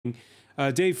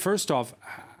Dave, first off,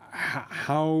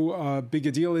 how big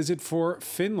a deal is it for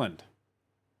Finland?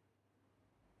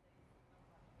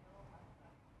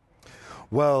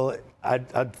 Well,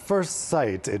 at first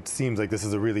sight, it seems like this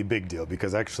is a really big deal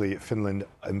because actually Finland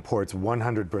imports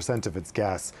 100% of its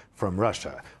gas from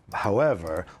Russia.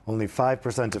 However, only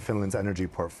 5% of Finland's energy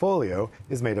portfolio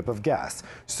is made up of gas.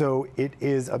 So it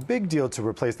is a big deal to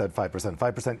replace that 5%.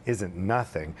 5% isn't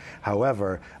nothing.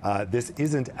 However, this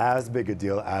isn't as big a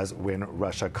deal as when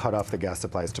Russia cut off the gas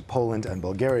supplies to Poland and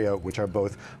Bulgaria, which are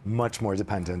both much more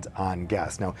dependent on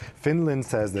gas. Now, Finland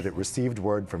says that it received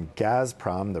word from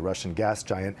Gazprom, the Russian gas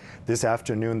giant, this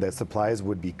afternoon that supplies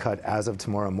would be cut as of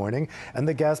tomorrow morning, and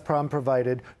the Gazprom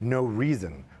provided no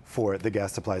reason for the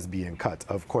gas supplies being cut.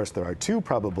 Of course, there are two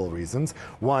probable reasons.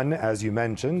 One, as you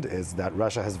mentioned, is that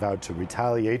Russia has vowed to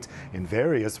retaliate in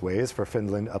various ways for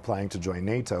Finland applying to join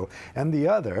NATO. And the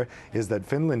other is that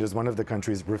Finland is one of the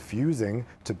countries refusing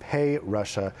to pay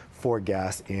Russia for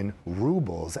gas in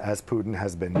rubles, as Putin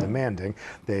has been demanding.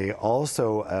 They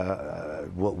also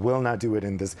will not do it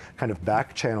in this kind of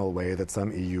back-channel way that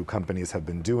some EU companies have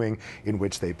been doing, in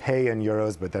which they pay in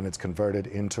euros, but then it's converted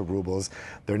into rubles.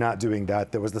 They're not doing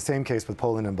that. There was the same case with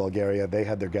Poland and Bulgaria. They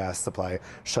had their gas supply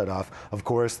shut off. Of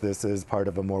course, this is part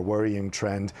of a more worrying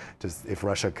trend if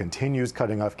Russia continues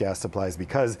cutting off gas supplies,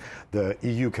 because the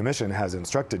EU Commission has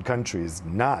instructed countries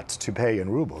not to pay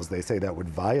in rubles. They say that would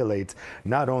violate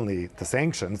not only the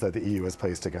sanctions that the EU has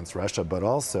placed against Russia, but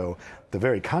also the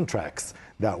very contracts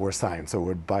that were signed. So it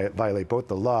would violate both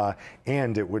the law,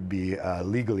 and it would be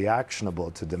legally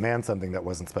actionable to demand something that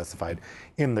wasn't specified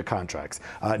in the contracts.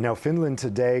 Now, Finland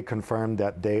today confirmed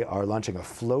that they are launching a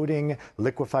floating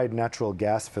liquefied natural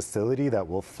gas facility that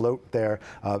will float there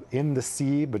in the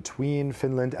sea between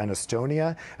Finland and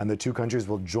Estonia, and the two countries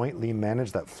will jointly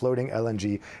manage that floating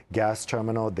LNG gas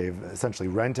terminal. They've essentially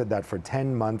rented that for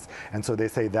 10 months, and so they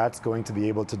say that's going to be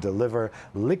able to deliver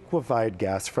liquefied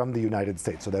gas from the United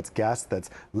States. So that's gas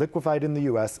that's liquefied in the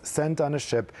U.S., sent on a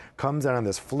ship, comes out on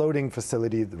this floating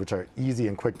facility, which are easy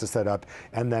and quick to set up,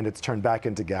 and then it's turned back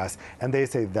into gas. And they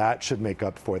say that should make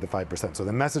up for the 5%. So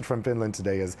the message from Finland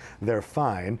today is they're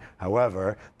fine.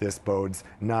 However, this bodes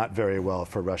not very well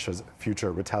for Russia's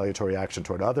future retaliatory action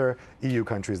toward other EU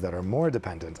countries that are more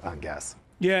dependent on gas.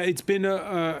 Yeah, it's been,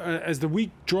 as the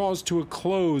week draws to a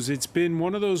close, it's been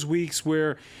one of those weeks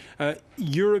where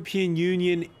European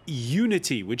Union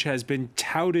unity, which has been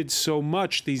touted so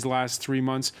much these last 3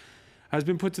 months, has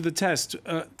been put to the test.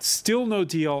 Still no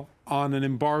deal on an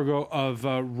embargo of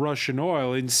Russian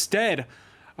oil. Instead,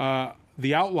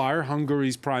 the outlier,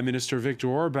 Hungary's Prime Minister Viktor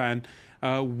Orban,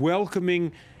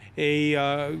 welcoming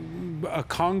a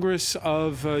Congress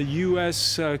of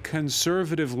U.S.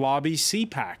 conservative lobby,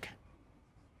 CPAC.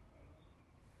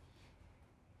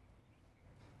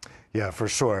 Yeah, for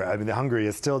sure. I mean, Hungary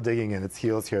is still digging in its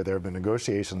heels here. There have been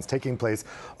negotiations taking place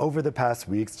over the past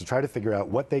weeks to try to figure out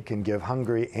what they can give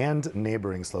Hungary and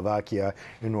neighboring Slovakia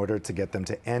in order to get them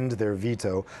to end their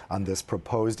veto on this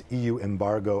proposed EU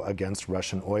embargo against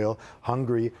Russian oil.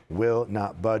 Hungary will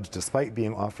not budge, despite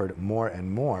being offered more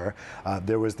and more.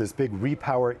 There was this big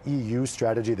Repower EU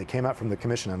strategy that came out from the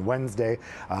Commission on Wednesday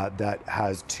that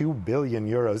has 2 billion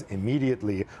euros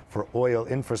immediately for oil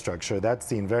infrastructure. That's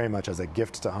seen very much as a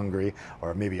gift to Hungary,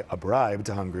 or maybe a bribe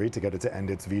to Hungary to get it to end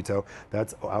its veto.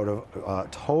 That's out of a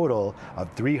total of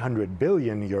 300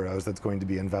 billion euros that's going to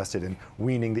be invested in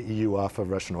weaning the EU off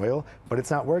of Russian oil, but it's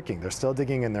not working. They're still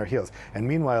digging in their heels. And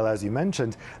meanwhile, as you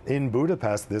mentioned, in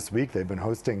Budapest this week, they've been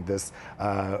hosting this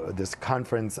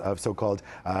conference of so-called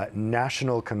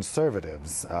national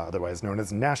conservatives, otherwise known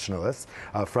as nationalists,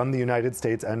 from the United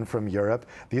States and from Europe.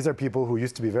 These are people who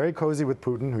used to be very cozy with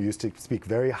Putin, who used to speak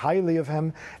very highly of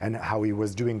him and how he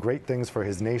was doing great things for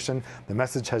his nation. The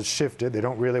message has shifted. They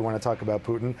don't really want to talk about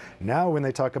Putin. Now, when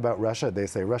they talk about Russia, they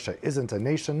say Russia isn't a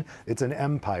nation, it's an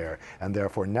empire. And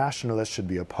therefore, nationalists should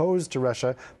be opposed to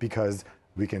Russia because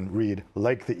we can read,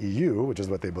 like the EU, which is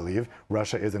what they believe,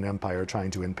 Russia is an empire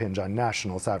trying to impinge on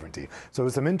national sovereignty. So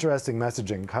some interesting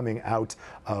messaging coming out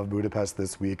of Budapest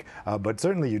this week, but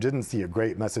certainly you didn't see a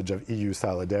great message of EU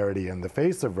solidarity in the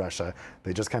face of Russia.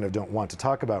 They just kind of don't want to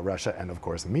talk about Russia. And of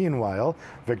course, meanwhile,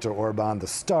 Viktor Orban, the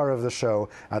star of the show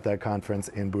at that conference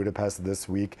in Budapest this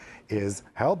week, is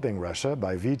helping Russia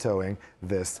by vetoing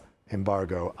this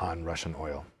embargo on Russian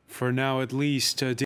oil. For now, at least.